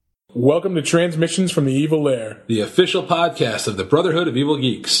Welcome to Transmissions from the Evil Lair, the official podcast of the Brotherhood of Evil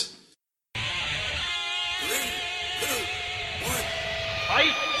Geeks.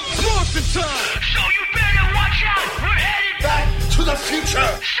 So you better watch out. We're headed back to the future.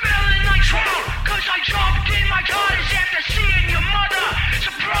 Smelling like trouble, cause I jumped in my TARDIS after seeing your mother.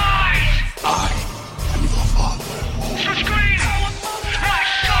 Surprise! I am your father. So scream! My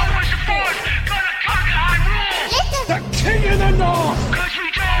son was the fourth, gonna conquer Hyrule. The king of the north. Cause we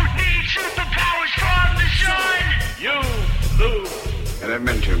don't need superpowers from the sun. You lose. And I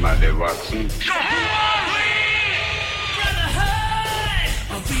meant to, my dear Watson. So who are we? Brotherhood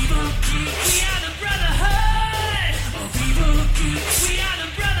of Evil Geeks. We are the Brotherhood of Evil Geeks. We are the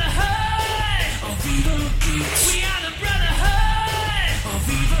Brotherhood of Evil Geeks. We are the Brotherhood of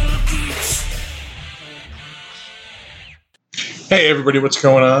Evil Geeks. Hey everybody, what's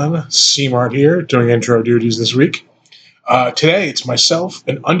going on? C-Mart here, doing intro duties this week. Today it's myself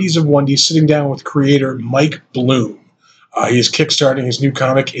and Undies of Wondy sitting down with creator Mike Bloom. He is kickstarting his new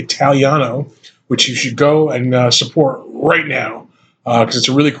comic, Italiano, which you should go and support right now, because it's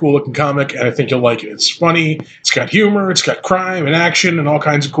a really cool looking comic and I think you'll like it. It's funny, it's got humor, it's got crime and action and all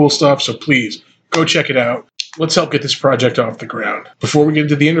kinds of cool stuff, so please go check it out. Let's help get this project off the ground. Before we get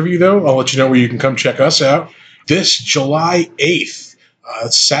into the interview though, I'll let you know where you can come check us out this July 8th.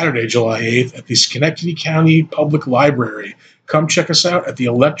 Saturday, July 8th, at the Schenectady County Public Library. Come check us out at the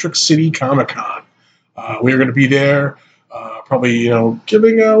Electric City Comic Con. We are going to be there. Probably,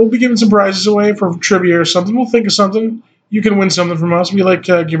 we'll be giving some prizes away for trivia or something. We'll think of something. You can win something from us. We like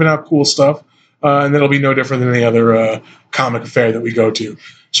giving out cool stuff. And it'll be no different than any other comic affair that we go to.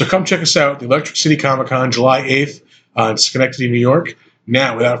 So come check us out, the Electric City Comic Con, July 8th in Schenectady, New York.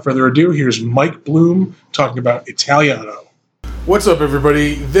 Now, without further ado, here's Mike Bloom talking about Italiano. What's up,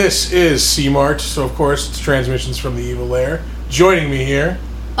 everybody? This is C-Mart, so of course it's Transmissions from the Evil Lair. Joining me here,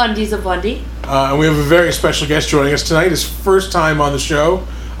 Undies of Wondy. And we have a very special guest joining us tonight. His first time on the show.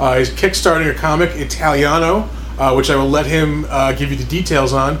 He's kickstarting a comic, Italiano, which I will let him give you the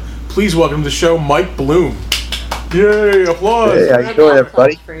details on. Please welcome to the show, Mike Bloom. Yay, applause. Hey, how you doing,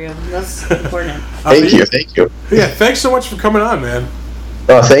 everybody? For you. That's important. Thank you. Yeah, thanks so much for coming on, man.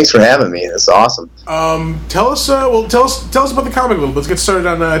 Oh, thanks for having me. That's awesome. Tell us about the comic a little bit. Let's get started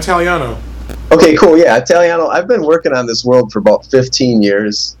on Italiano. Okay, cool. Yeah, Italiano. I've been working on this world for about 15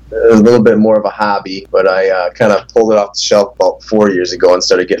 years. A little bit more of a hobby, but I kind of pulled it off the shelf about 4 years ago and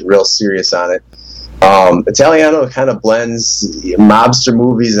started getting real serious on it. Italiano kind of blends mobster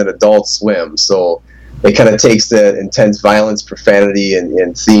movies and Adult Swim, so it kind of takes the intense violence, profanity,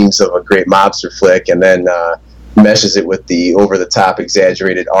 and themes of a great mobster flick, and then meshes it with the over-the-top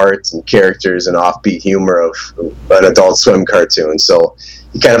exaggerated art and characters and offbeat humor of an Adult Swim cartoon. So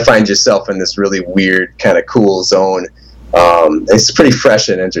you kind of find yourself in this really weird, kind of cool zone. It's pretty fresh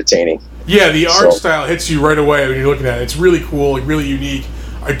and entertaining. Yeah, the art style hits you right away when you're looking at it. It's really cool, really unique.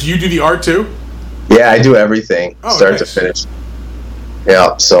 Do you do the art too? Yeah, I do everything, start to finish.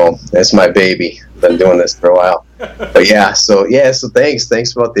 Yeah, so that's my baby. Been doing this for a while. But so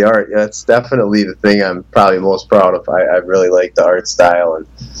thanks about the art. Yeah, it's definitely the thing I'm probably most proud of. I really like the art style and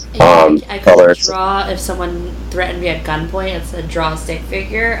I colors. could draw if someone threatened me at gunpoint and said draw a stick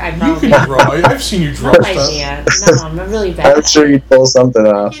figure. I probably you can draw. I've seen you draw no stuff. idea. No, I'm really bad. I'm sure you'd pull something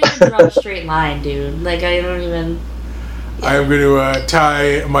off. I can't even draw a straight line, dude. Like I don't even. Yeah. I am going to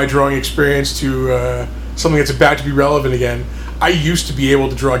tie my drawing experience to something that's about to be relevant again. I used to be able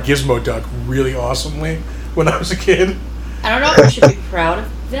to draw Gizmo Duck really awesomely when I was a kid. I don't know if I should be proud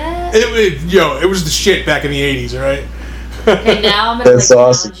of that. It was the shit back in the 80s, all right? Okay, now I'm going to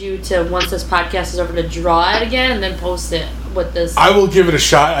awesome. challenge you to, once this podcast is over, to draw it again and then post it with this. I will give it a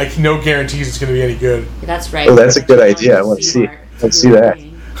shot. I can no guarantees it's going to be any good. That's right. Oh, that's a good idea. I want to see. Let's see that.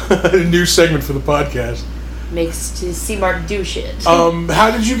 A new segment for the podcast. Makes C-Mart do shit.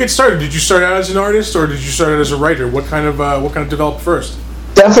 How did you get started? Did you start out as an artist or did you start out as a writer? What kind of developed first?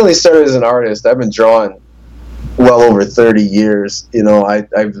 Definitely started as an artist. I've been drawing well over 30 years.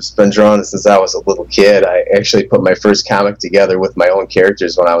 I've just been drawing since I was a little kid. I actually put my first comic together with my own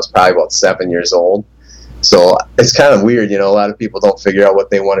characters when I was probably about 7 years old. So it's kind of weird, a lot of people don't figure out what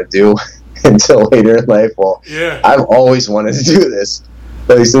they want to do until later in life. Well, yeah. I've always wanted to do this,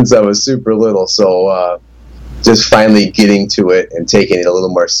 really since I was super little. So just finally getting to it and taking it a little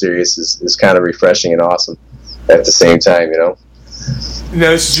more serious is kind of refreshing and awesome at the same time, Now,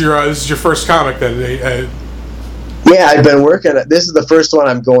 this is your first comic then? Yeah, I've been working. This is the first one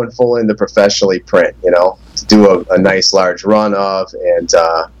I'm going full into professionally print. To do a nice large run of, and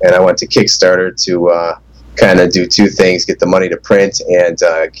I went to Kickstarter to kind of do two things: get the money to print and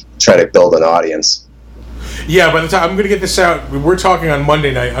try to build an audience. Yeah, by the time I'm going to get this out, we're talking on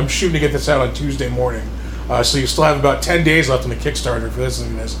Monday night. I'm shooting to get this out on Tuesday morning. So you still have about 10 days left on the Kickstarter for this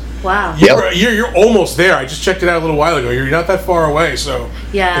and this. Wow. You're almost there. I just checked it out a little while ago. You're not that far away. So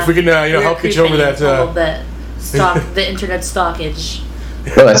if we can help get you over that. A little bit. The internet stockage.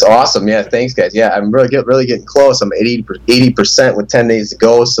 Well, that's awesome. Yeah, thanks, guys. Yeah, I'm really getting close. I'm at 80% with 10 days to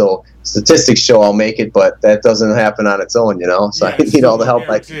go. So statistics show I'll make it, but that doesn't happen on its own, So I need all the help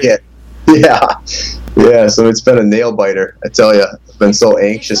I can get. Yeah. So it's been a nail biter. I tell you, I've been so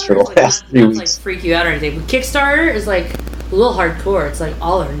anxious for the last 3 weeks. Like freak you out or anything. But Kickstarter is like a little hardcore. It's like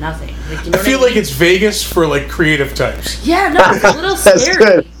all or nothing. Like, you know I feel like it's Vegas for like creative types. Yeah, no, it's a little That's scary.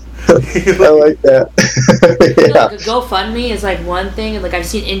 good. I like that. Like a GoFundMe is like one thing, and like I've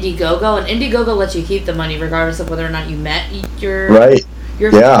seen Indiegogo, and Indiegogo lets you keep the money regardless of whether or not you met your Right.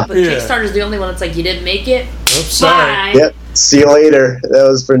 But Kickstarter's the only one that's like you didn't make it. Oops, sorry. Bye. Yep. See you later. That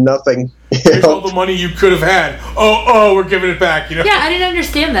was for nothing. Here's all the money you could have had. Oh, we're giving it back. Yeah, I didn't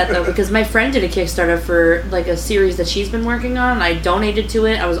understand that though, because my friend did a Kickstarter for like a series that she's been working on. I donated to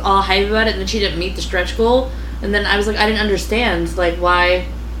it. I was all hype about it, and then she didn't meet the stretch goal. And then I was like, I didn't understand like why.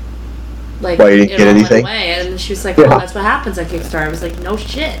 Like, why you didn't get anything? Went away. And she was like, "Oh, that's what happens at Kickstarter." I was like, "No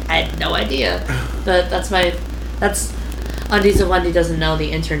shit, I had no idea." But that's Undies of Wondy doesn't know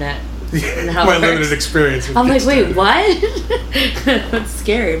the internet. And how My it limited works. experience. With I'm like, Kickstarter. wait, what? That's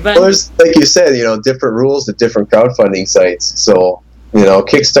scary. But Well, there's, like you said, different rules to different crowdfunding sites. So,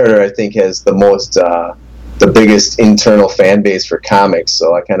 Kickstarter, I think, has the most, the biggest internal fan base for comics.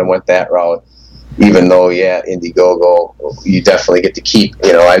 So I kind of went that route. Even though, Indiegogo, you definitely get to keep.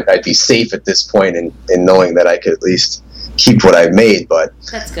 I'd be safe at this point in knowing that I could at least keep what I've made. But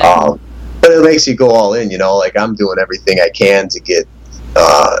that's good. But it makes you go all in. Like I'm doing everything I can to get.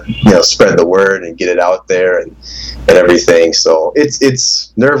 Spread the word and get it out there and everything. So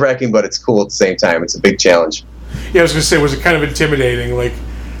it's nerve-wracking, but it's cool at the same time. It's a big challenge. Yeah, I was gonna say, was it kind of intimidating? Like,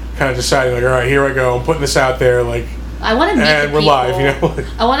 kind of deciding, like, all right, here I go, I'm putting this out there, like, I want to meet and the we're people. live.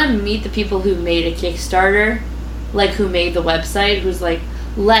 I want to meet the people who made a Kickstarter, like who made the website. Who's like,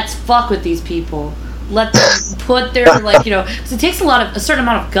 let's fuck with these people. Let them put their because it takes a certain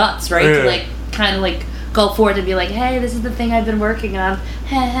amount of guts, right? Yeah. To like kind of like go forward and be like, hey, this is the thing I've been working on.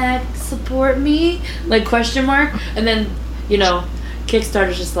 Heck, support me? Like, question mark? And then,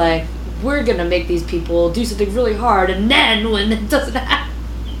 Kickstarter's just like, we're going to make these people do something really hard, and then when it doesn't happen.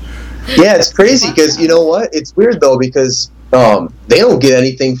 Yeah, it's crazy because, you know what? It's weird, though, because they don't get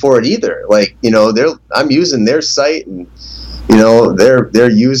anything for it either. Like, I'm using their site, and, their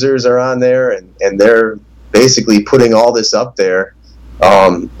users are on there, and they're basically putting all this up there.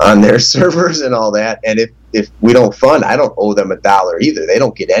 On their servers and all that, and if we don't fund, I don't owe them $1 either. They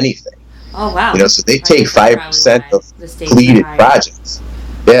don't get anything. Oh wow! So they take 5% of completed projects.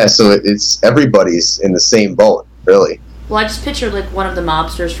 Yeah, so it's everybody's in the same boat, really. Well, I just pictured like one of the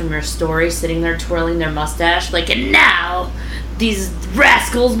mobsters from your story sitting there twirling their mustache, like, and now these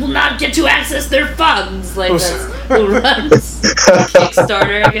rascals will not get to access their funds. Like that's who runs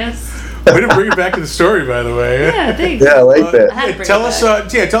Kickstarter, I guess. Way to bring it back to the story, by the way. Yeah, thanks. Yeah, I like that. Tell us a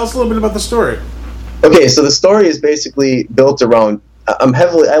little bit about the story. Okay, so the story is basically built around.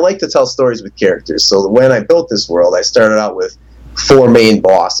 I like to tell stories with characters. So when I built this world, I started out with 4 main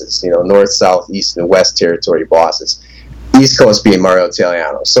bosses. North, South, East, and West territory bosses. East Coast being Mario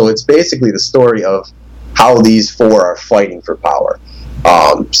Italiano. So it's basically the story of how these 4 are fighting for power.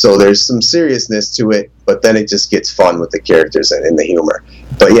 So there's some seriousness to it, but then it just gets fun with the characters and the humor.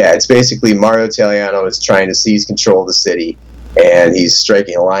 But yeah, it's basically Mario Italiano is trying to seize control of the city, and he's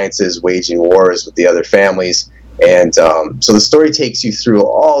striking alliances, waging wars with the other families. And so the story takes you through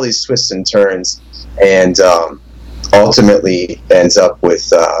all these twists and turns, and ultimately ends up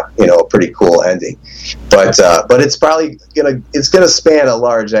with a pretty cool ending. But it's probably gonna span a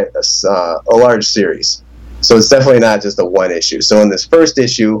large series. So it's definitely not just a one issue. So in this first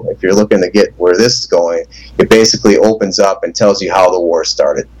issue, if you're looking to get where this is going, it basically opens up and tells you how the war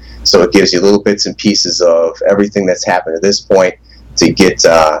started. So it gives you little bits and pieces of everything that's happened at this point to kick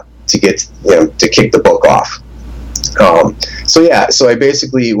the book off. So I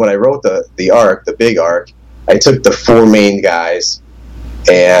basically, when I wrote the big arc, I took the 4 main guys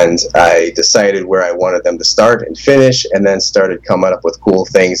and I decided where I wanted them to start and finish, and then started coming up with cool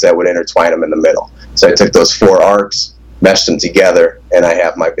things that would intertwine them in the middle. So I took those 4 arcs, meshed them together, and I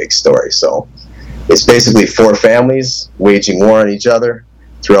have my big story. So it's basically 4 families waging war on each other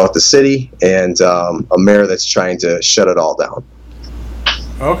throughout the city, and a mayor that's trying to shut it all down.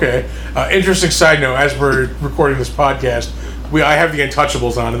 Okay. Interesting side note, as we're recording this podcast, I have the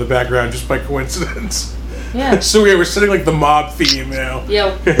Untouchables on in the background just by coincidence. Yeah. So we're setting like the mob theme now.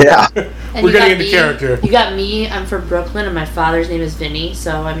 Yo. Yeah. And We're you getting got into character. You got me. I'm from Brooklyn, and my father's name is Vinny.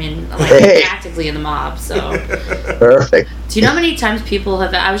 So I mean, I'm like Hey. practically in the mob. So Perfect. do you know how many times people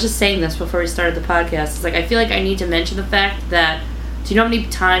have? I was just saying this before we started the podcast. It's like I feel like I need to mention the fact that. Do you know how many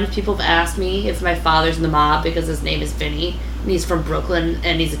times people have asked me if my father's in the mob because his name is Vinny and he's from Brooklyn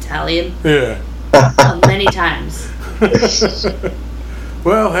and he's Italian? Yeah. Many times.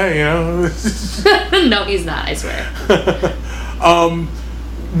 Well, hey, you know. No, he's not. I swear.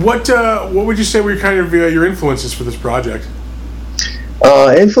 What would you say were kind of your influences for this project?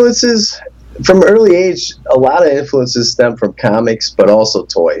 Influences from early age. A lot of influences stem from comics, but also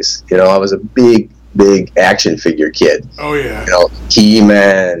toys. You know, I was a big action figure kid. Oh yeah. You know,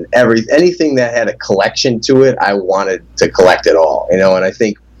 He-Man, anything that had a collection to it, I wanted to collect it all. You know, and I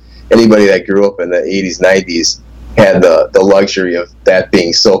think anybody that grew up in the 80s, 90s had the luxury of that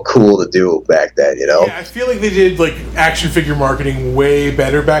being so cool to do back then, you know? Yeah, I feel like they did like action figure marketing way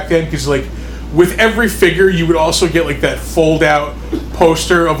better back then because like with every figure you would also get like that fold out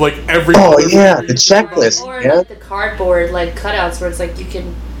poster of like every. Oh other yeah, figure the checklist. Or Yeah. like the cardboard like cutouts where it's like you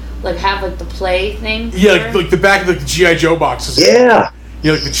can like have like the play thing. Yeah, like the back of like the G.I. Joe boxes. Yeah.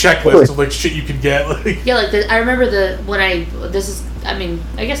 Yeah, like the checklist of like shit you can get. Like. Yeah, like I remember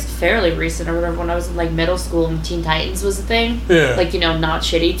I guess fairly recent or whatever, when I was in like middle school and Teen Titans was a thing. Yeah. Like, you know, not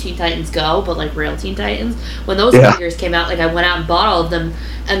shitty Teen Titans Go, but like real Teen Titans. When those Yeah. figures came out, like I went out and bought all of them,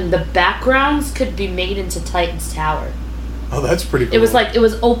 and the backgrounds could be made into Titans Tower. Oh, that's pretty cool. It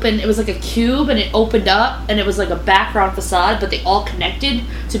was open, it was like a cube, and it opened up, and it was like a background facade, but they all connected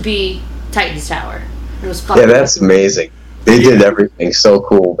to be Titans Tower. It was fucking Yeah, that's amazing. They did everything so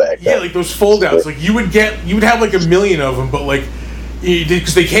cool back then. Yeah, like those fold outs. Like you would have like a million of them, but like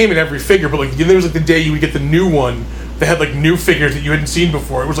because they came in every figure. But like there was like the day you would get the new one that had like new figures that you hadn't seen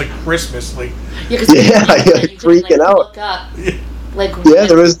before. It was like Christmas. Like Yeah, because Yeah, you're freaking out. Look up, like Yeah,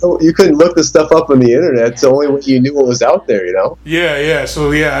 you couldn't look the stuff up on the internet. It's the only way you knew what was out there, you know? yeah. So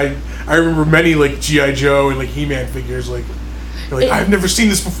yeah, I remember many like G.I. Joe and like He-Man figures. Like I've never seen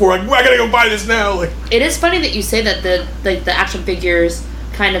this before. Like I gotta go buy this now. Like it is funny that you say that the action figures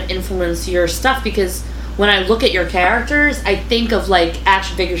kind of influence your stuff, because when I look at your characters, I think of like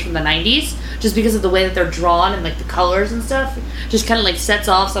action figures from the 90s, just because of the way that they're drawn and like the colors and stuff. Just kind of like sets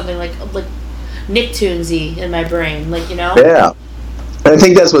off something like Nicktoonsy in my brain, like, you know? Yeah. And I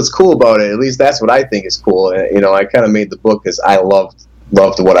think that's what's cool about it. At least that's what I think is cool. And, you know, I kind of made the book because I loved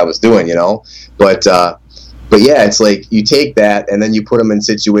what I was doing, you know? But yeah, it's like you take that and then you put them in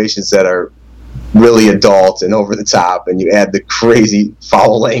situations that are really adult and over the top, and you add the crazy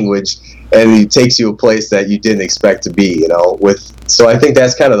foul language, and it takes you a place that you didn't expect to be, you know? So I think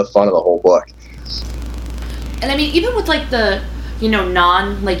that's kind of the fun of the whole book. And I mean, even with like the, you know,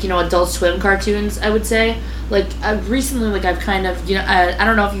 Adult Swim cartoons, I would say, like I've kind of, you know, I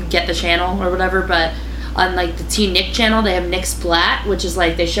don't know if you get the channel or whatever, but on like the Teen Nick channel, they have Nick Splat, which is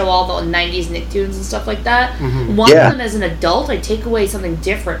like they show all the 90s Nicktoons and stuff like that. Mm-hmm. Watching them as an adult, I take away something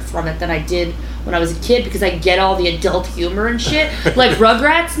different from it than I did when I was a kid, because I get all the adult humor and shit. Like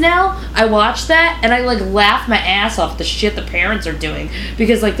Rugrats now, I watch that and I like laugh my ass off at the shit the parents are doing,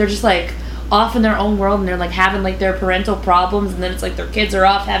 because like they're just like off in their own world and they're like having like their parental problems, and then it's like their kids are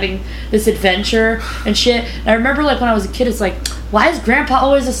off having this adventure and shit. And I remember like when I was a kid, it's like, why is grandpa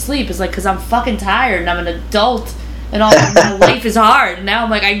always asleep? It's like, because I'm fucking tired and I'm an adult and all my life is hard. And now I'm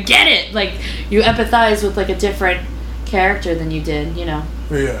like, I get it. Like, you empathize with like a different character than you did, you know.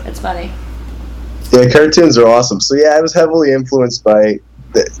 yeah. It's funny. Yeah, cartoons are awesome. So yeah, I was heavily influenced by,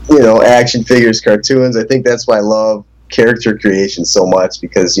 action figures, cartoons. I think that's why I love character creation so much,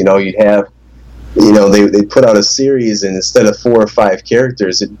 because, you know, you'd have, they put out a series, and instead of 4 or 5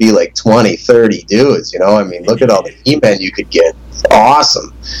 characters, it'd be like 20, 30 dudes, you know? I mean, look at all the He-Men you could get. It's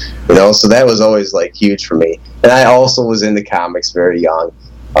awesome. You know, so that was always like huge for me. And I also was into comics very young,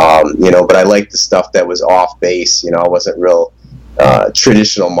 but I liked the stuff that was off base. You know, I wasn't real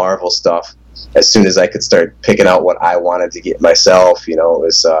traditional Marvel stuff. As soon as I could start picking out what I wanted to get myself, you know,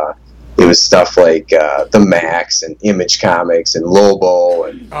 it was stuff like the Max and Image Comics and Lobo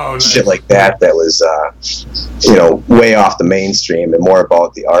and shit like that. That was, way off the mainstream and more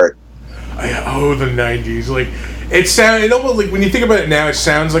about the art. Oh, the 90s. Like, it almost like, when you think about it now, it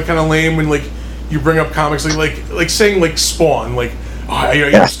sounds like kind of lame when like you bring up comics like saying like Spawn, like,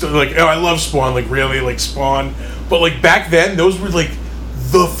 I love Spawn, like really, like Spawn. But like back then, those were like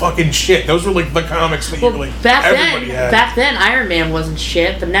the fucking shit. Those were like the comics that you were like everybody had. Back then, Iron Man wasn't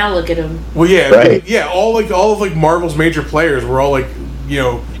shit, but now look at him. Well, yeah, right. Yeah, all of like Marvel's major players were all like,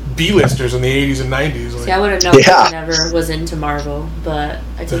 B B-listers in the 80s and 90s. Like, See, I would have known Yeah. I never was into Marvel, but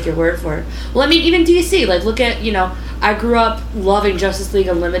I take your word for it. Well, I mean, even DC, like, look at, I grew up loving Justice League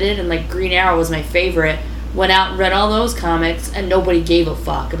Unlimited, and, like, Green Arrow was my favorite. Went out and read all those comics, and nobody gave a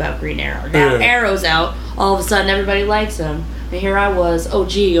fuck about Green Arrow. Now Arrow's out, all of a sudden everybody likes him. And here I was,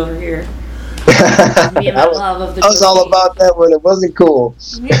 OG over here. Me and my love of the I was all cookie. about that when it wasn't cool.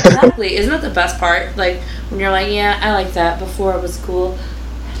 Yeah, exactly. Isn't that the best part? Like, when you're like, yeah, I like that. Before it was cool.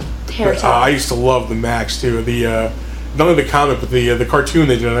 Hair I used to love the Max, too. The not only the comic, but the cartoon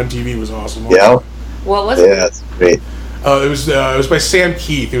they did on MTV was awesome. Yeah. What was Yeah, it? that's great. It was by Sam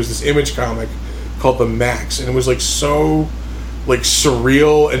Keith. It was this Image comic called The Max, and it was like so like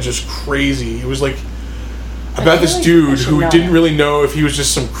surreal and just crazy. It was like about this dude who didn't really know if he was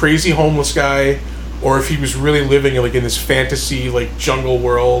just some crazy homeless guy or if he was really living in this fantasy like jungle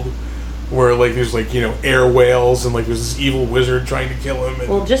world where like there's like air whales and like there's this evil wizard trying to kill him. And,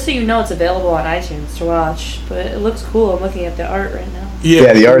 Well, just so you know, it's available on iTunes to watch, but it looks cool. I'm looking at the art right now.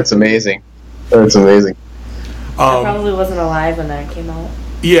 Yeah, the art's amazing. It's amazing. I probably wasn't alive when that came out.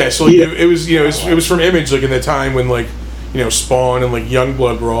 Yeah, so like, it was it was from Image like in the time when like Spawn and like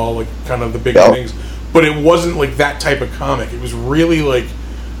Youngblood were all like kind of the big things, but it wasn't like that type of comic. It was really like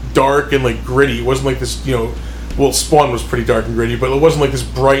dark and like gritty. It wasn't like this well, Spawn was pretty dark and gritty, but it wasn't like this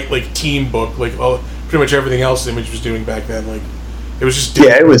bright like teen book like pretty much everything else Image was doing back then. Like it was just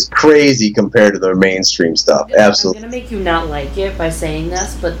different. Yeah, it was crazy compared to the mainstream stuff. Absolutely. I'm gonna make you not like it by saying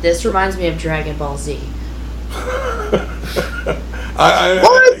this, but this reminds me of Dragon Ball Z. I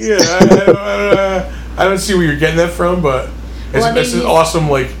don't see where you're getting that from, but this is awesome.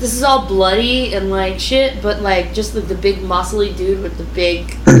 Like this is all bloody and like shit, but like just like the big muscly dude with the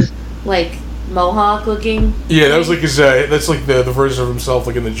big like mohawk looking. Yeah, that was like his. That's like the version of himself,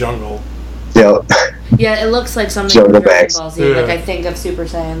 like in the jungle. Yeah. Yeah, it looks like something from Jungle Dragon Banks. Ball Z. Like I think of Super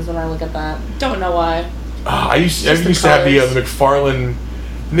Saiyans when I look at that. Don't know why. I used to have the McFarlane.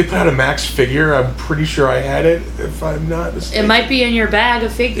 And they put out a Max figure. I'm pretty sure I had it, if I'm not mistaken. It might be in your bag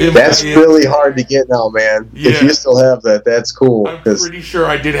of figures. That's really hard to get now, man. Yeah. If you still have that, that's cool. I'm pretty sure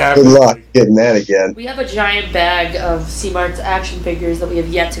I did have Good it. luck getting that again. We have a giant bag of C-Mart's action figures that we have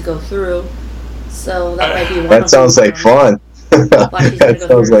yet to go through. So that might be one of That sounds them. like fun. Well, he's gonna That go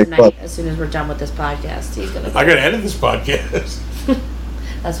sounds through like tonight fun. as soon as we're done with this podcast. He's gonna. I gotta edit this podcast.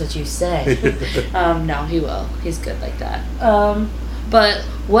 That's what you say. No, he will. He's good like that. But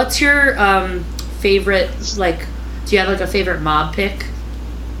what's your favorite? Like, do you have like a favorite mob pick?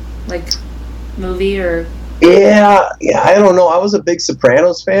 Like, movie or? Yeah, I don't know. I was a big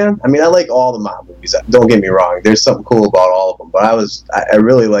Sopranos fan. I mean, I like all the mob movies. Don't get me wrong. There's something cool about all of them. But I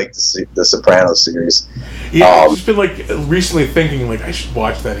really like the Sopranos series. Yeah, I've just been like recently thinking like I should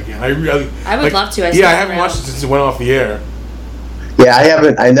watch that again. I would love to. I haven't watched it since it went off the air. Yeah, I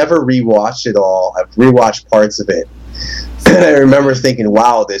haven't. I never rewatched it all. I've rewatched parts of it. And I remember thinking,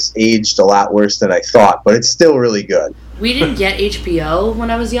 wow, this aged a lot worse than I thought, but it's still really good. We didn't get HBO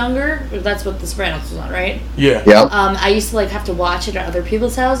when I was younger. That's what The Sopranos was on, right? Yeah. Yep. I used to like have to watch it at other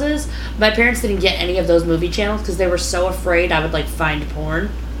people's houses. My parents didn't get any of those movie channels because they were so afraid I would like find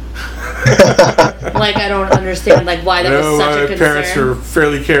porn. Like I don't understand like why that was such a concern. Parents were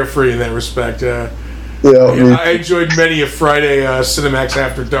fairly carefree in that respect. Yeah, I enjoyed many a Friday Cinemax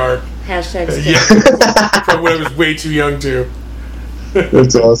After Dark. Hashtag. Probably when I was way too young to.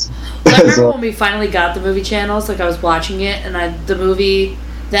 That's awesome. I remember when we finally got the movie channels. Like I was watching it, and the movie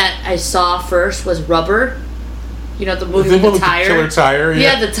that I saw first was Rubber. You know, the movie with the tire. Killer tire.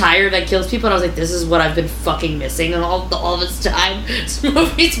 Yeah, the tire that kills people. And I was like, this is what I've been fucking missing all this time. This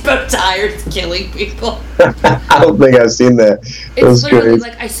movie's about tires killing people. I don't think I've seen that. It's literally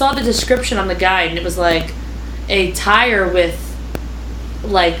like I saw the description on the guide, and it was like a tire with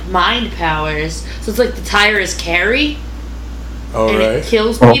like mind powers. So it's like the tire is Carrie, and it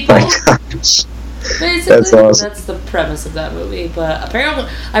kills people. Basically, That's awesome. That's the premise of that movie. But apparently,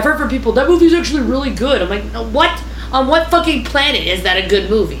 I've heard from people that movie's actually really good. I'm like, no, what? On what fucking planet is that a good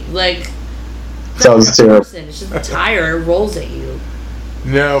movie? Like, sounds terrible. It's just a tire rolls at you.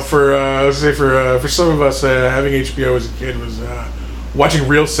 No, for some of us, having HBO as a kid was watching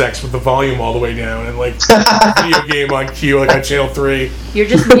Real Sex with the volume all the way down and like video game on cue, like on Channel 3. You're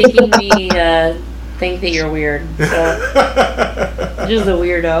just making me think that you're weird. So. You're just a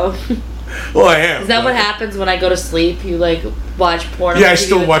weirdo. Well, I am. Is that what happens when I go to sleep? You like watch porn? Yeah, I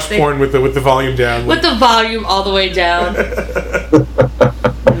still watch porn with the volume down. With the volume all the way down.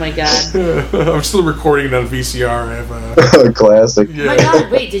 Oh my god. I'm still recording it on VCR. I have a classic. Oh my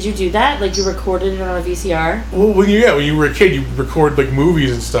god, wait, did you do that? Like you recorded it on a VCR? Well, when you were a kid, you record like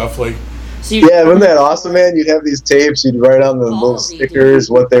movies and stuff. Like So you, Yeah, wasn't that awesome, man? You'd have these tapes, you'd write on the little Ballsy, stickers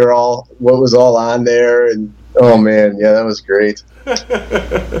what was all on there, and oh man, yeah, that was great.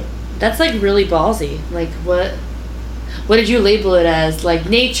 That's like really ballsy. Like what did you label it as? Like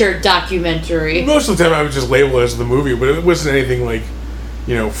nature documentary. Most of the time, I would just label it as the movie, but it wasn't anything like,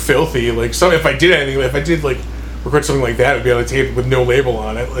 filthy. Like if I did like record something like that, it'd be on a tape with no label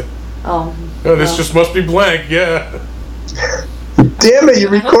on it. Like, this just must be blank. Yeah. Damn it! You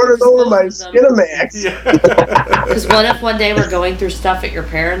recorded over my Skinamax. Because what if one day we're going through stuff at your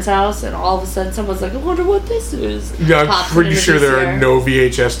parents' house and all of a sudden someone's like, I wonder what this is. Yeah, I'm Pops pretty it in a sure there are VCR. no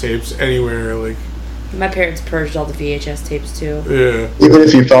VHS tapes anywhere. Like, My parents purged all the VHS tapes too. yeah. Even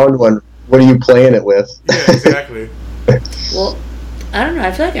if you found one, what are you playing it with? Yeah, exactly. Well, I don't know.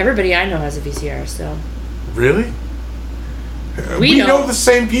 I feel like everybody I know has a VCR, so. Really? We know the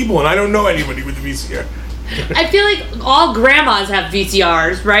same people, and I don't know anybody with a VCR. I feel like all grandmas have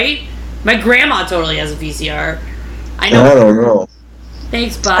VCRs, right? My grandma totally has a VCR. I know. I don't know.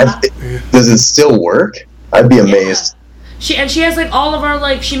 Thanks, Bob. Does it still work? I'd be amazed. She has like all of our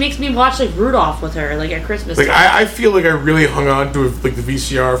like. She makes me watch like Rudolph with her like at Christmas. Like, time. I feel like I really hung on to like the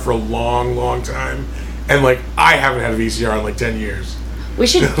VCR for a long, long time, and like I haven't had a VCR in like 10 years. We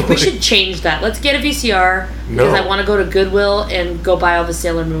should change that. Let's get a VCR because I want to go to Goodwill and go buy all the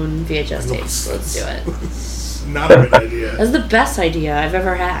Sailor Moon VHS tapes. Let's do it. It's not a good idea. That's the best idea I've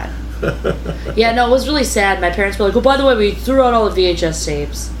ever had. Yeah, no, it was really sad. My parents were like, "Oh, by the way, we threw out all the VHS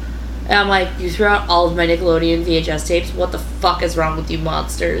tapes." And I'm like, "You threw out all of my Nickelodeon VHS tapes? What the fuck is wrong with you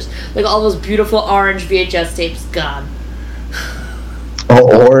monsters? Like all those beautiful orange VHS tapes gone."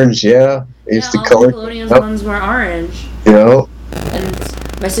 Oh, orange, yeah. I used to all color. Nickelodeon's ones were orange. You know?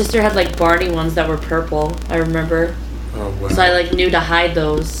 And my sister had like Barney ones that were purple, I remember. Oh, wow. So I like knew to hide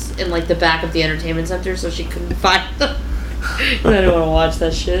those in like the back of the entertainment center so she couldn't find them. I didn't want to watch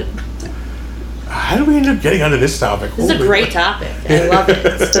that shit. How did we end up getting onto this topic? This is a great topic. I love it.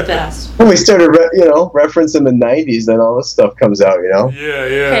 It's the best. When we started, referencing the 90s, then all this stuff comes out, Yeah, yeah.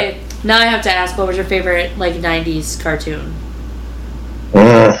 Okay, now I have to ask, what was your favorite like 90s cartoon?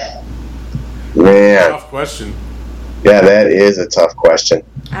 Man. Tough question. Yeah, that is a tough question.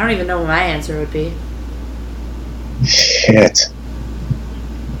 I don't even know what my answer would be. Shit.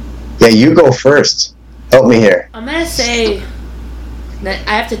 Yeah, you go first. Help me here. I'm gonna say that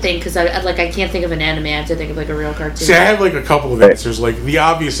I have to think because I can't think of an anime. I have to think of like a real cartoon. See, I have like a couple of answers. Like the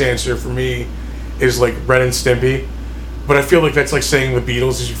obvious answer for me is like Ren and Stimpy, but I feel like that's like saying the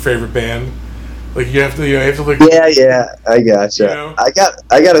Beatles is your favorite band. Like you have to like. Yeah, I gotcha. You know?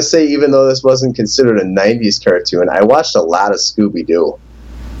 I gotta say, even though this wasn't considered a '90s cartoon, I watched a lot of Scooby Doo.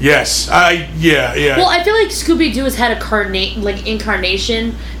 Yes, yeah. Well, I feel like Scooby Doo has had a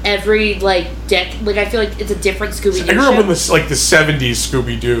incarnation every like like I feel like it's a different Scooby Doo. I grew up in the '70s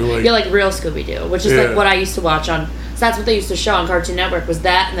Scooby Doo. Like, yeah, like real Scooby Doo, which is like what I used to watch on. So that's what they used to show on Cartoon Network was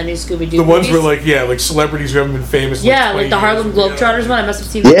that and the new Scooby Doo. The ones were like like celebrities who haven't been famous. In yeah, like like the 20 Harlem years. Globetrotters one. I must have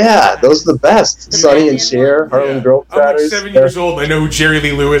seen. Yeah, those are the best. The Sonny and Batman Cher, one? Harlem I'm Globetrotters. like 7 years old. I know who Jerry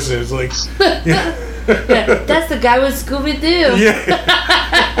Lee Lewis is. Like, Yeah, that's the guy with Scooby Doo.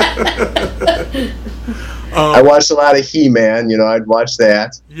 I watched a lot of He-Man. I'd watch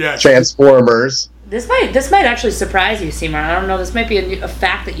that. Yeah. Transformers. This might actually surprise you, Seymour. I don't know. This might be a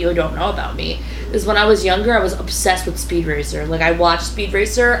fact that you don't know about me. Is when I was younger, I was obsessed with Speed Racer. Like I watched Speed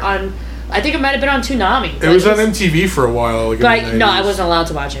Racer on. I think it might have been on Toonami. It was on MTV for a while. Like, But no, I wasn't allowed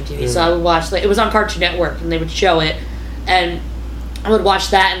to watch MTV, so I would watch. Like, it was on Cartoon Network, and they would show it, and I would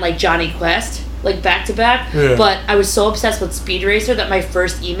watch that and like Johnny Quest, like back to back. Yeah. But I was so obsessed with Speed Racer that my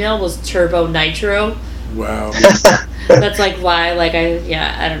first email was Turbo Nitro. Wow. That's like why, like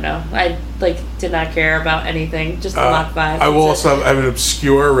I don't know. I like did not care about anything, just the Mach 5. I will also have an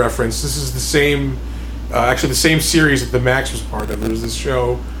obscure reference. This is the same, actually the same series that the Max was part of. There was this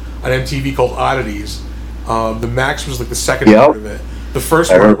show on MTV called Oddities. The Max was like the second part of it. The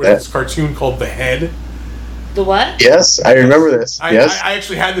first part was this cartoon called The Head. The what? Yes, I remember this. Yes. I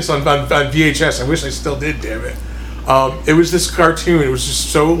actually had this on VHS. I wish I still did, damn it. It was this cartoon. It was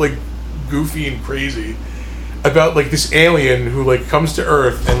just so like goofy and crazy about like this alien who like comes to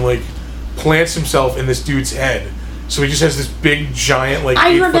Earth and like plants himself in this dude's head. So he just has this big giant like.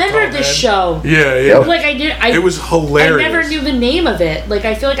 I 8 foot remember tall this head. show. Yeah. Like I did. It was hilarious. I never knew the name of it. Like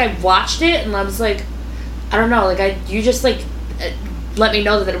I feel like I watched it and I was like, I don't know. Like you just like let me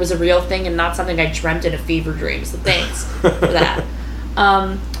know that it was a real thing and not something I dreamt in a fever dream. So thanks for that.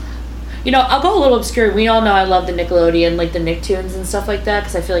 I'll go a little obscure. We all know I love the Nickelodeon, like the Nicktoons and stuff like that,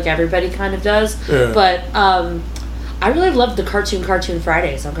 because I feel like everybody kind of does. Yeah. But I really loved the Cartoon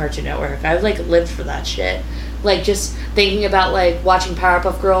Fridays on Cartoon Network. I like lived for that shit. like just thinking about like watching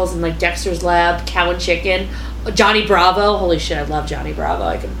Powerpuff Girls and like Dexter's Lab, Cow and Chicken, Johnny Bravo. Holy shit, I love Johnny Bravo.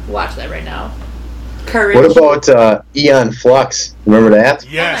 I can watch that right now. Courage. What about Eon Flux? Remember that?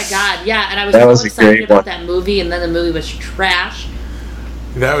 Yes. Oh my god, yeah. And I was That so was a excited great about one. that movie, and then the movie was trash.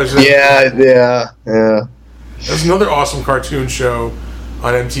 That was Yeah. That was another awesome cartoon show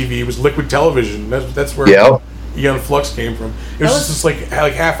on MTV. It was Liquid Television. That's where Yep. Eon Flux came from. It was just this like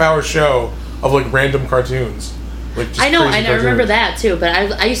half-hour show of like random cartoons. Like just I know, crazy and I remember cartoons. that too.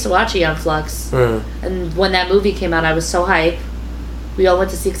 But I used to watch Eon Flux, Yeah. and when that movie came out, I was so hyped. We all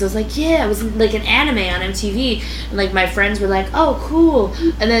went to see because I was like, yeah, it was like an anime on MTV, and like my friends were like, oh, cool.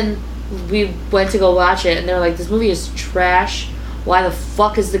 And then we went to go watch it, and they were like, this movie is trash. Why the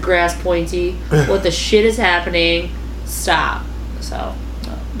fuck is the grass pointy? What the shit is happening? Stop. So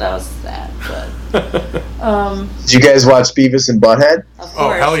that was that. But Did you guys watch Beavis and Butthead? of course,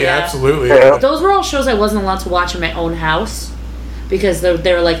 Oh hell yeah, absolutely. Yeah. Those were all shows I wasn't allowed to watch in my own house because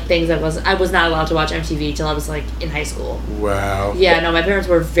they were like things I was not allowed to watch MTV till I was like in high school. Wow. Yeah, no, my parents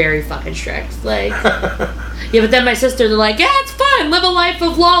were very fucking strict. Like, yeah, but then my sister, they're like, yeah, it's fine. Live a life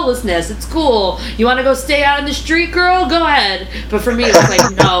of lawlessness. It's cool. You want to go stay out in the street, girl? Go ahead. But for me, it was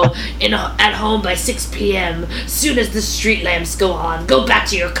like, no, at home by 6 p.m. Soon as the street lamps go on, go back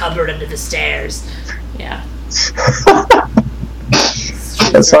to your cupboard under the stairs. Yeah.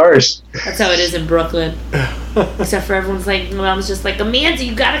 That's harsh. That's how it is in Brooklyn. Except for everyone's like, mom's just like, Amanda,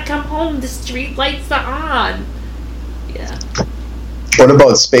 you gotta come home. The street lights are on. Yeah. What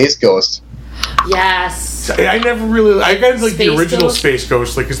about Space Ghost? Yes. I never really. I got like the Space original Ghost? Space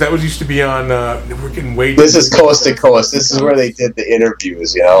Ghost, like, because that was used to be on. We're getting way. This is Coast to Coast. This is where they did the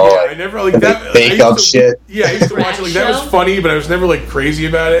interviews, you know? Yeah, I like, never like and that. they fake I up used to- shit. Yeah, I used to watch it. Like that was Show? funny, but I was never like crazy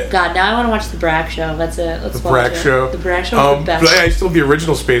about it. God, now I want to watch the Brack Show. That's it. Let's The watch Brack it. Show. The Brack Show is the best. But I still have the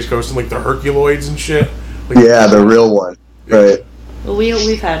original Space Ghost and like the Herculoids and shit. Like, Yeah, the real one. Right. Well,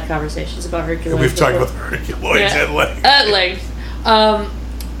 we've had conversations about Hercules. We've talked before. about the Herculoids Yeah. at length. At length.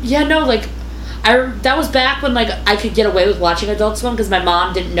 Yeah, no, like, that was back when, like, I could get away with watching Adult Swim because my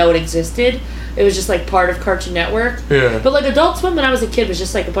mom didn't know it existed. It was just, like, part of Cartoon Network. Yeah. But, like, Adult Swim when I was a kid was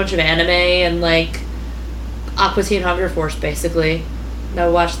just, like, a bunch of anime and, like, Aqua Teen Hunger Force, basically. And I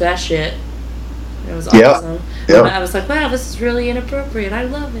watched that shit. It was Yeah. awesome. Yeah. And I was like, wow, this is really inappropriate. I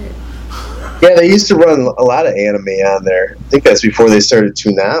love it. Yeah, they used to run a lot of anime on there. I think that's before they started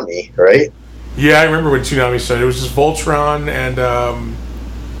Toonami, right? Yeah, I remember when Toonami started. It was just Voltron and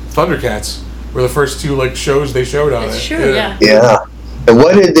Thundercats were the first two like shows they showed on It's it. true, yeah. Yeah. And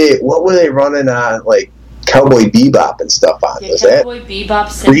what were they running on, like, Cowboy Bebop and stuff on? Yeah, Was that Cowboy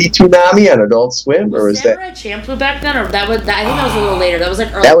Bebop. pre-Toonami on Adult Swim, or Was was that... Samurai Champloo back then, or I think that was a little later. That was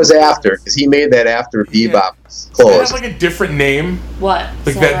like early. That was after, because he made that after Bebop was They had closed. like a different name, What?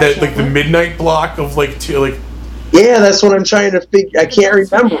 like Samurai that like the Champloo? midnight block of like two like. Yeah, that's what I'm trying to figure. I can't Adult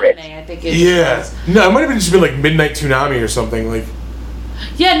Swim remember it. anime, I think it Yeah, was. no, it might have been just been like Midnight Toonami or something like.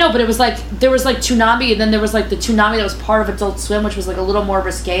 Yeah, no, but it was like there was like Toonami, and then there was like the Toonami that was part of Adult Swim, which was like a little more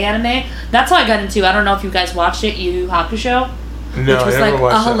risque anime. That's how I got into. I don't know if you guys watched it, Yu Yu Hakusho, No, which was I never like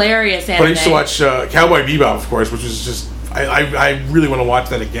watched a that. hilarious anime. But I used to watch Cowboy Bebop, of course, which was just I really want to watch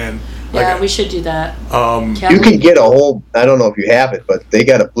that again. Like, Yeah, we should do that. You can get a whole, I don't know if you have it, but they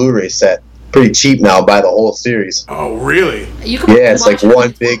got a Blu-ray set pretty cheap now, buy the whole series. Oh, really? You can Yeah, it's watch like it one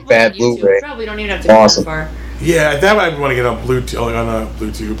on big YouTube. fat Blu-ray. Probably don't even have to go Awesome. that far. Yeah, that I want to get on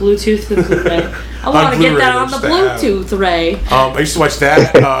Bluetooth. Bluetooth the Blu-ray. I want to get Blu-ray, that on the just to have. Bluetooth ray. I used to watch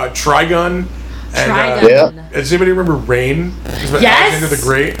that Trigun. And, Trigun. Yeah. Does anybody remember Rain? It was about Yes! Alexander the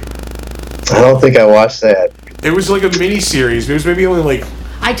Great. I don't think I watched that. It was like a mini series. It was maybe only like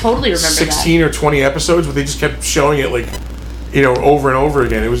I totally remember 16 or 20 episodes, but they just kept showing it like, over and over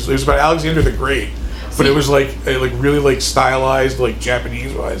again. It was about Alexander the Great, but it was like really like stylized, like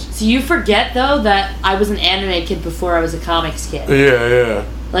Japanese wise. that. So you forget though that I was an anime kid before I was a comics kid. Yeah.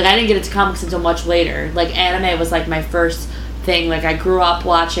 Like I didn't get into comics until much later. Like anime was like my first thing. Like I grew up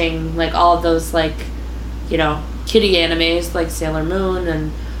watching like all of those like, kiddie animes like Sailor Moon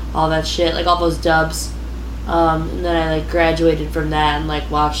and all that shit, like all those dubs. And then I like graduated from that and like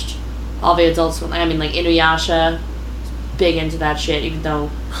watched all the Adult Swim. I mean like Inuyasha, big into that shit. Even though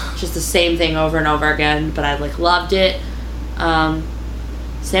it's just the same thing over and over again, but I like loved it.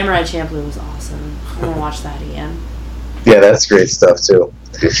 Samurai Champloo was awesome. I want to watch that again. Yeah, that's great stuff too.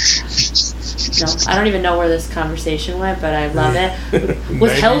 No, I don't even know where this conversation went, but I love it.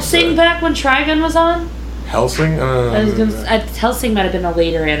 Was 90s, Hellsing back when Trigun was on? Hellsing? Hellsing might have been a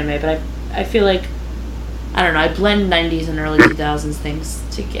later anime, but I feel like, I don't know, I blend 90s and early 2000s things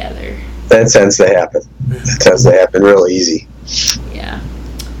together. That tends to happen. That tends to happen real easy. Yeah.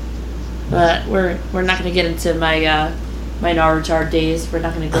 But we're not going to get into my my Naruto days. We're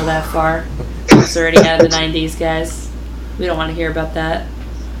not going to go that far. It's already out of the 90s, guys. We don't want to hear about that.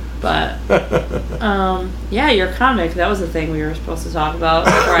 But yeah, your comic, that was the thing we were supposed to talk about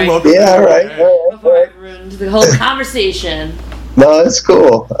before I ruined the whole conversation. No, it's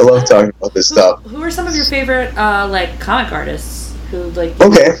cool. I love talking about this stuff. Who are some of your favorite like comic artists who like?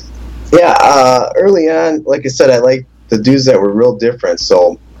 Okay, yeah. Early on, like I said, I like the dudes that were real different.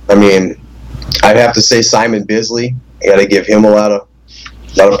 So I mean, I'd have to say Simon Bisley. I got to give him a lot of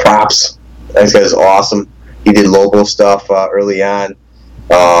props. That guy's awesome. He did logo stuff early on.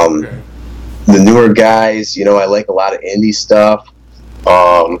 The newer guys, you know, I like a lot of indie stuff.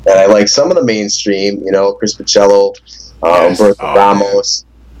 And I like some of the mainstream, you know, Chris Pacello, Umberto Ramos.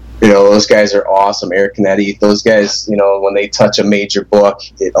 You know, those guys are awesome. Eric Canetti, those guys, you know, when they touch a major book,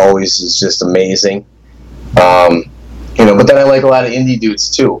 it always is just amazing. You know, but then I like a lot of indie dudes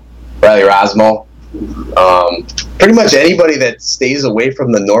too. Riley Rosmo. Pretty much anybody that stays away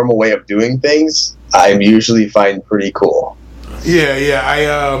from the normal way of doing things, I usually find pretty cool. Yeah.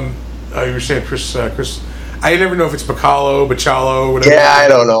 You were saying Chris. I never know if it's Bacalo, whatever. Yeah, I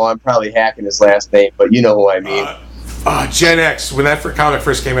don't know. I'm probably hacking his last name, but you know who I mean. Gen X. When that comic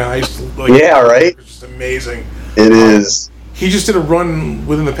first came out, I used to like. Yeah, right. It was just amazing. It is. He just did a run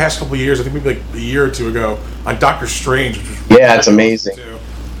within the past couple of years. I think maybe like a year or two ago on Doctor Strange, which was it's amazing. Too.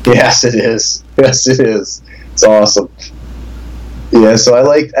 Yes, it is. Yes, it is. It's awesome. Yeah, so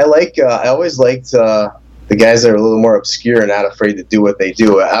I always liked the guys that are a little more obscure and not afraid to do what they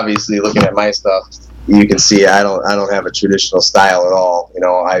do. Obviously, looking at my stuff, you can see I don't have a traditional style at all. You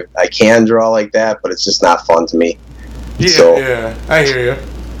know, I can draw like that, but it's just not fun to me. Yeah, I hear you.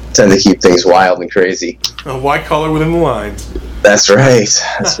 Tend to keep things wild and crazy. White color within the lines. That's right.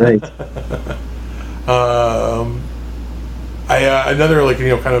 That's right. Another like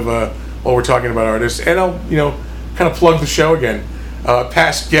kind of while we're talking about artists, and I'll kind of plug the show again.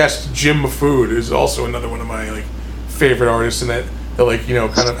 Past guest Jim Mafood is also another one of my like favorite artists, and that like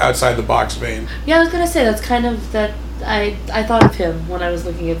kind of outside the box vein. Yeah, I was gonna say that's kind of that. I thought of him when I was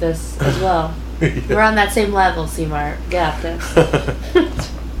looking at this as well. Yeah. We're on that same level, C-Mart. Got this.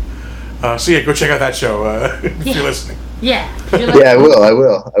 So yeah, go check out that show if you're listening. Yeah. I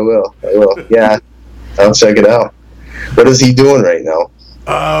will. Yeah, I'll check it out. What is he doing right now?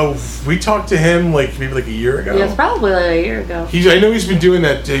 We talked to him maybe a year ago. Yeah, it's probably like a year ago. I know he's been doing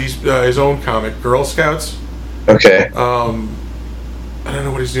that. He's his own comic, Girl Scouts. Okay. I don't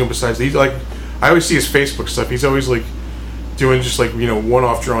know what he's doing besides. He's like, I always see his Facebook stuff. He's always like doing just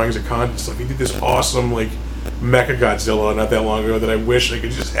one-off drawings of content stuff. He did this awesome Mecha Godzilla not that long ago that I wish I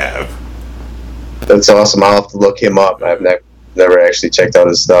could just have. That's awesome. I'll have to look him up. I've never actually checked out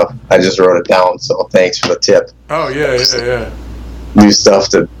his stuff. I just wrote it down, so thanks for the tip. Oh yeah. New stuff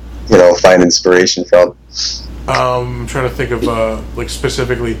to find inspiration from. I'm trying to think of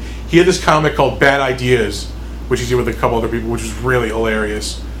specifically. He had this comic called Bad Ideas, which he did with a couple other people, which was really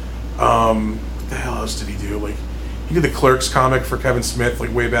hilarious. What the hell else did he do? He did the Clerks comic for Kevin Smith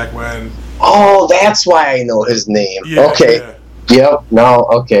way back when. Oh, that's why I know his name. Yeah, okay. Yeah. Yep. No.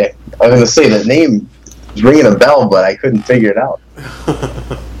 Okay. I was gonna say the name was ringing a bell, but I couldn't figure it out.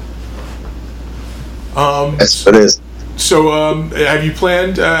 That's what it is. So, have you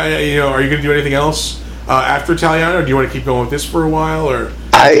planned? Are you going to do anything else after Italiano, or do you want to keep going with this for a while? Or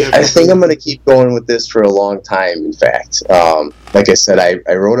I think I'm going to keep going with this for a long time. In fact, like I said,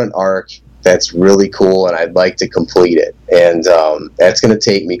 I wrote an arc that's really cool, and I'd like to complete it. And that's going to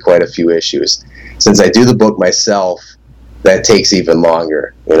take me quite a few issues. Since I do the book myself, that takes even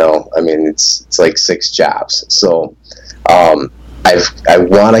longer. I mean, it's like 6 jobs. So I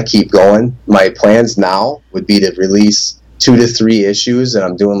want to keep going. My plans now would be to release 2 to 3 issues, and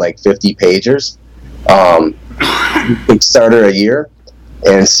I'm doing 50 pagers. Kickstarter a year,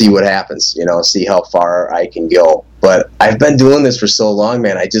 and see what happens. See how far I can go. But I've been doing this for so long,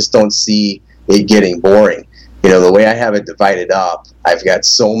 man. I just don't see it getting boring. The way I have it divided up, I've got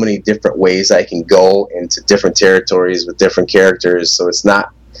so many different ways I can go into different territories with different characters. So it's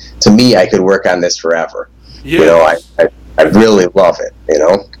not, to me, I could work on this forever. Yeah. I really love it.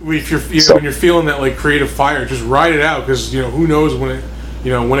 If you're when you're feeling that creative fire, just ride it out, because who knows when it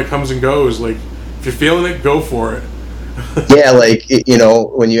when it comes and goes. If you're feeling it, go for it. Yeah,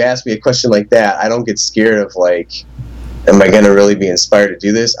 when you ask me a question like that, I don't get scared of am I going to really be inspired to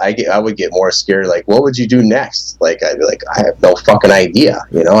do this? I would get more scared. What would you do next? I'd be I have no fucking idea.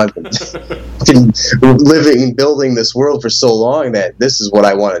 I've been living, building this world for so long that this is what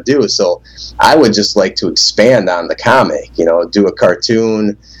I want to do. So I would just like to expand on the comic, do a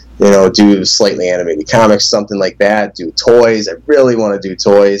cartoon, do slightly animated comics, something like that, do toys. I really want to do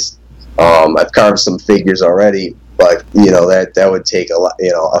toys. I've carved some figures already, but that would take a lot,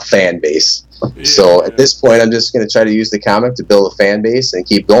 a fan base. Yeah. So at this point, I'm just going to try to use the comic to build a fan base and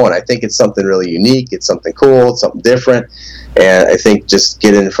keep going. I think it's something really unique. It's something cool. It's something different. And I think just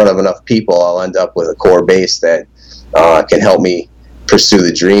getting in front of enough people, I'll end up with a core base that can help me pursue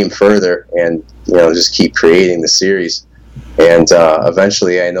the dream further and, just keep creating the series. And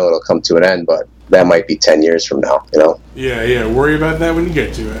eventually I know it'll come to an end, but that might be 10 years from now, Yeah. Worry about that when you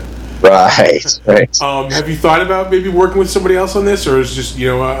get to it. Right. Have you thought about maybe working with somebody else on this, or is just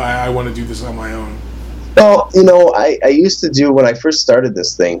I want to do this on my own? Well, I used to do, when I first started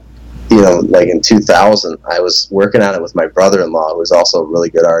this thing, like in 2000, I was working on it with my brother-in-law, who was also a really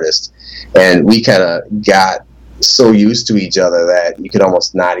good artist, and we kind of got so used to each other that you could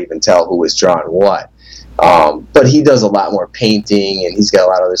almost not even tell who was drawing what. But he does a lot more painting, and he's got a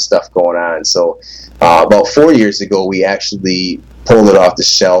lot of other stuff going on. So about 4 years ago, we actually pulled it off the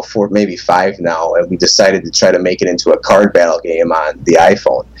shelf, or maybe 5 now, and we decided to try to make it into a card battle game on the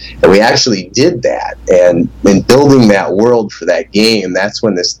iPhone. And we actually did that. And in building that world for that game, that's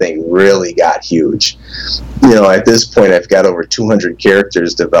when this thing really got huge. At this point, I've got over 200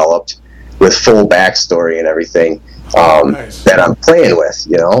 characters developed with full backstory and everything. Nice. That I'm playing with,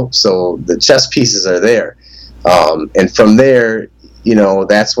 so the chess pieces are there. And from there,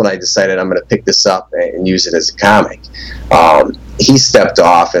 that's when I decided I'm going to pick this up and use it as a comic. He stepped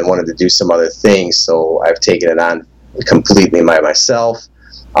off and wanted to do some other things, so I've taken it on completely by myself.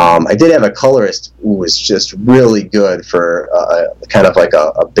 I did have a colorist who was just really good for kind of like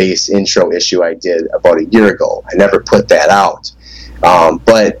a base intro issue I did about a year ago. I never put that out.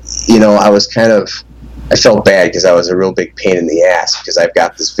 But, I felt bad because I was a real big pain in the ass, because I've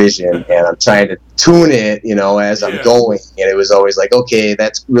got this vision and I'm trying to tune it, as I'm going. And it was always like, okay,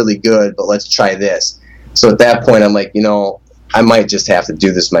 that's really good, but let's try this. So at that point, I'm like, I might just have to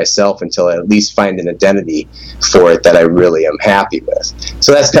do this myself until I at least find an identity for it that I really am happy with.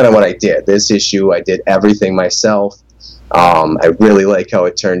 So that's kind of what I did. This issue, I did everything myself. I really like how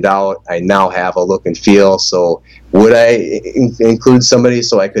it turned out. I now have a look and feel. So would I include somebody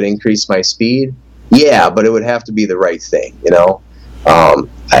so I could increase my speed? Yeah, but it would have to be the right thing, I'm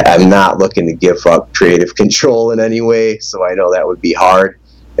not looking to give up creative control in any way, so I know that would be hard,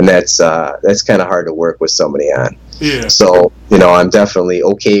 and that's kind of hard to work with somebody on. Yeah. So, I'm definitely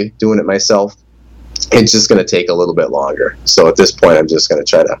okay doing it myself. It's just going to take a little bit longer. So at this point, I'm just going to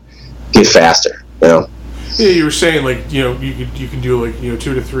try to get faster, Yeah, you were saying, like, you can do, like, 2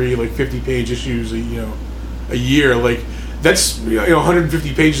 to 3, like, 50-page issues, a year, like, that's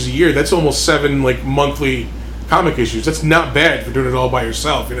 150 pages a year. That's almost 7 like monthly comic issues. That's not bad for doing it all by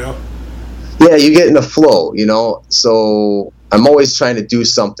yourself, Yeah, you get in a flow, So I'm always trying to do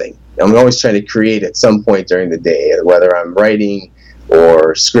something. I'm always trying to create at some point during the day, whether I'm writing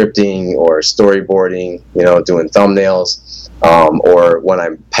or scripting or storyboarding, doing thumbnails, or when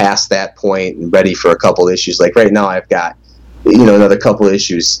I'm past that point and ready for a couple issues. Like right now, I've got another couple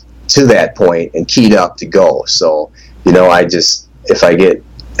issues to that point and keyed up to go. So. If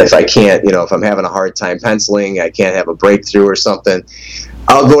I'm having a hard time penciling, I can't have a breakthrough or something,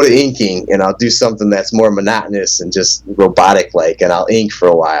 I'll go to inking and I'll do something that's more monotonous and just robotic-like, and I'll ink for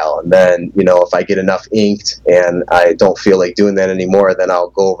a while. And then, if I get enough inked and I don't feel like doing that anymore, then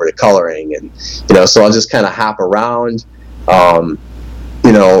I'll go over to coloring. And, so I'll just kind of hop around,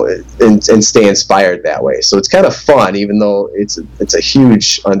 and stay inspired that way. So it's kind of fun, even though it's a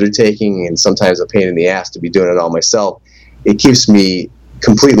huge undertaking and sometimes a pain in the ass to be doing it all myself. It keeps me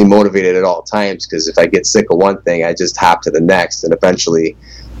completely motivated at all times, because if I get sick of one thing, I just hop to the next and eventually,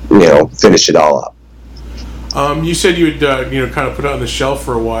 finish it all up. You said you would, kind of put it on the shelf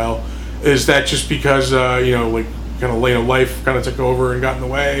for a while. Is that just because, like, kind of late in life kind of took over and got in the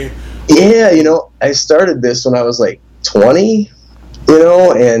way? Yeah, I started this when I was like 20.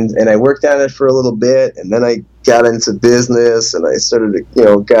 And I worked on it for a little bit, and then I got into business, and I started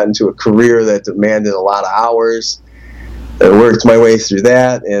to, got into a career that demanded a lot of hours. I worked my way through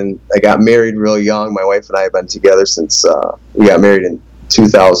that, and I got married real young. My wife and I have been together since we got married in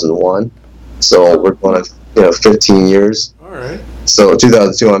 2001. So we're going on, 15 years. All right. So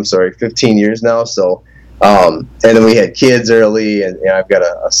 2002, I'm sorry, 15 years now. So, and then we had kids early, and I've got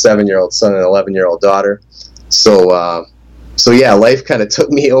a 7-year-old son and an 11-year-old daughter. So yeah, life kind of took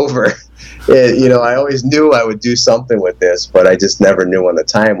me over. I always knew I would do something with this, but I just never knew when the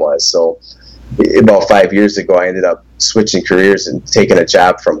time was. So about 5 years ago, I ended up switching careers and taking a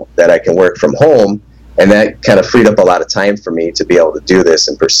job that I can work from home, and that kind of freed up a lot of time for me to be able to do this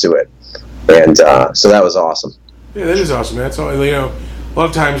and pursue it. And so that was awesome. Yeah, that is awesome, man. That's all, a lot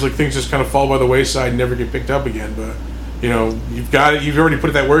of times, like, things just kind of fall by the wayside and never get picked up again. But you know, you've got it. You've already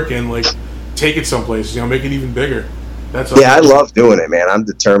put that work in. Like, take it someplace. You know, make it even bigger. That's Yeah, I love doing it, man. I'm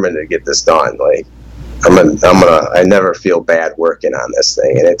determined to get this done. Like, I never feel bad working on this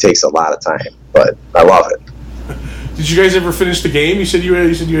thing, and it takes a lot of time, but I love it. Did you guys ever finish the game? You said you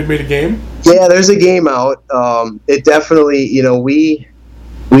had made a game. Yeah, there's a game out. It definitely, you know, we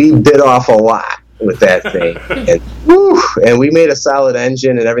bit off a lot with that thing, and we made a solid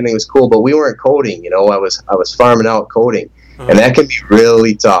engine, and everything was cool, but we weren't coding. You know, I was farming out coding, and that can be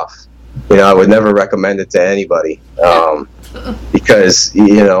really tough. You know, I would never recommend it to anybody because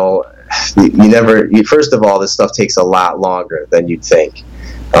you know, first of all, this stuff takes a lot longer than you'd think.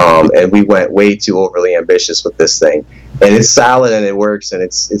 And we went way too overly ambitious with this thing, and it's solid and it works and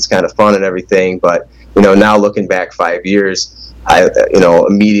it's kind of fun and everything. But you know, now looking back 5 years,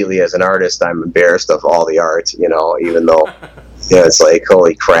 immediately as an artist, I'm embarrassed of all the art. You know, even though, you know, it's like,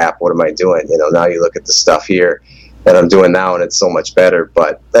 holy crap, what am I doing? You know, now you look at the stuff here that I'm doing now, and it's so much better.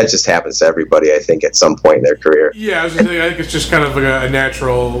 But that just happens to everybody, I think, at some point in their career. Yeah, I was gonna say, I think it's just kind of like a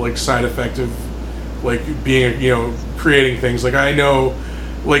natural like side effect of like being, you know, creating things. Like I know.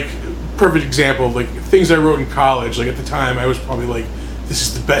 Like, perfect example, like, things I wrote in college, like, at the time, I was probably like, this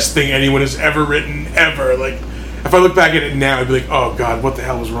is the best thing anyone has ever written, ever. Like, if I look back at it now, I'd be like, oh, God, what the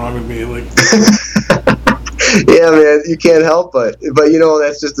hell is wrong with me? Like, yeah, man, you can't help but you know,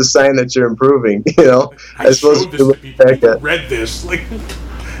 that's just a sign that you're improving, you know? I showed this to people, read this, like...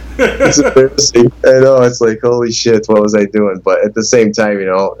 It's embarrassing. I know, it's like, holy shit, what was I doing? But at the same time, you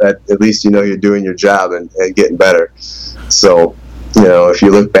know, at least you know you're doing your job and getting better. So... You know, if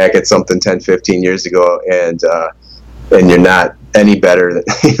you look back at something 10, 15 years ago and you're not any better,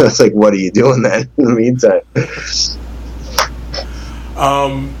 you know, it's like, what are you doing then in the meantime?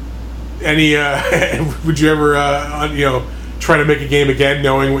 Would you ever, you know, try to make a game again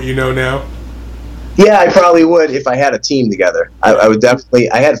knowing what you know now? Yeah, I probably would if I had a team together. I would definitely,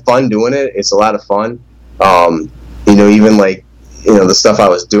 I had fun doing it. It's a lot of fun. You know, even like, you know, the stuff I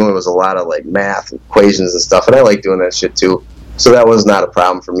was doing was a lot of like math equations and stuff, and I like doing that shit too. So that was not a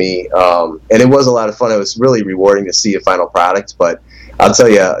problem for me, and it was a lot of fun. It was really rewarding to see a final product. But I'll tell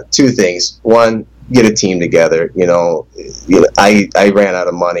you two things. One, get a team together. You know, I ran out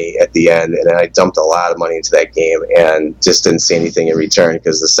of money at the end, and I dumped a lot of money into that game, and just didn't see anything in return.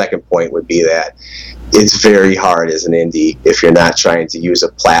 Because the second point would be that it's very hard as an indie if you're not trying to use a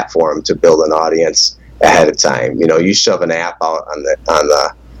platform to build an audience ahead of time. You know, you shove an app out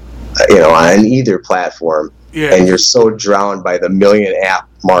on either platform. Yeah. And you're so drowned by the million app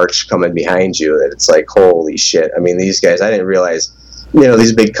march coming behind you that it's like, holy shit. I mean, these guys, I didn't realize, you know,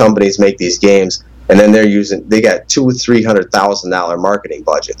 these big companies make these games, and then they got $200,000-$300,000 marketing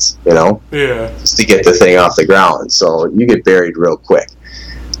budgets, you know, just to get the thing off the ground. So you get buried real quick.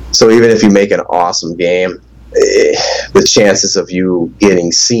 So even if you make an awesome game, the chances of you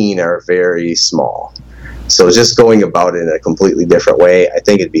getting seen are very small. So just going about it in a completely different way, I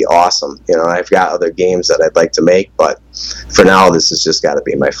think it'd be awesome. You know, I've got other games that I'd like to make, but for now, this has just got to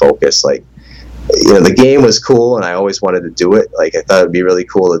be my focus. Like, you know, the game was cool, and I always wanted to do it. Like, I thought it'd be really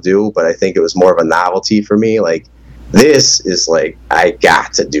cool to do, but I think it was more of a novelty for me. Like, this is like, I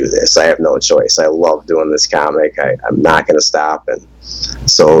got to do this. I have no choice. I love doing this comic. I'm not going to stop, and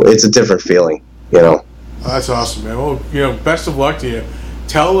so it's a different feeling, you know. Oh, that's awesome, man. Well, you know, best of luck to you.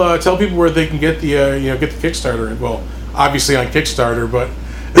 Tell people where they can get the get the Kickstarter. Well, obviously on Kickstarter, but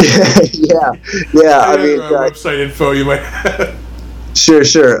yeah. I mean, website info you might have. Sure.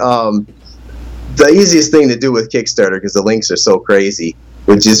 The easiest thing to do with Kickstarter, because the links are so crazy,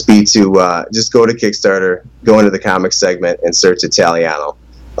 would just be to just go to Kickstarter, go into the comics segment, and search Italiano.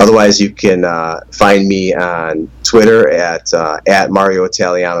 Otherwise, you can find me on Twitter at Mario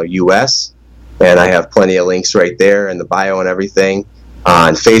Italiano US, and I have plenty of links right there in the bio and everything.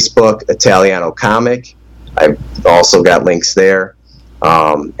 On Facebook, Italiano Comic. I've also got links there.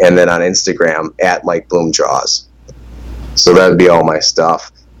 And then on Instagram, at Mike Bloom Draws. So that would be all my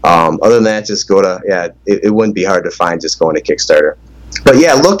stuff. Other than that, just go to, it wouldn't be hard to find just going to Kickstarter. But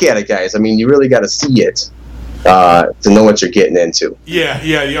yeah, look at it, guys. I mean, you really got to see it to know what you're getting into. Yeah,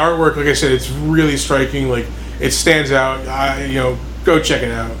 the artwork, like I said, it's really striking. Like, it stands out. Go check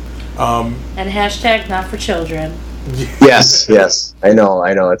it out. And hashtag not for children. Yes. I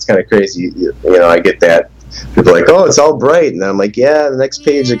know. It's kind of crazy. You know, I get that. People are like, oh, it's all bright. And then I'm like, yeah, the next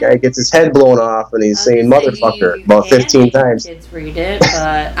page, the guy gets his head blown off and he's saying motherfucker about 15 times. Kids read it,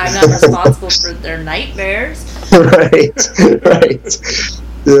 but I'm not responsible for their nightmares. Right.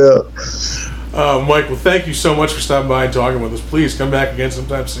 Yeah. Michael, thank you so much for stopping by and talking with us. Please come back again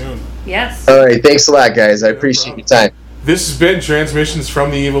sometime soon. Yes. All right. Thanks a lot, guys. I appreciate your time. This has been Transmissions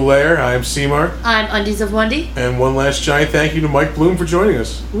from the Evil Lair. I'm C-Mart. I'm Undies of Wondy. And one last giant thank you to Mike Bloom for joining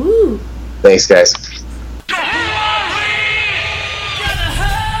us. Woo! Thanks, guys.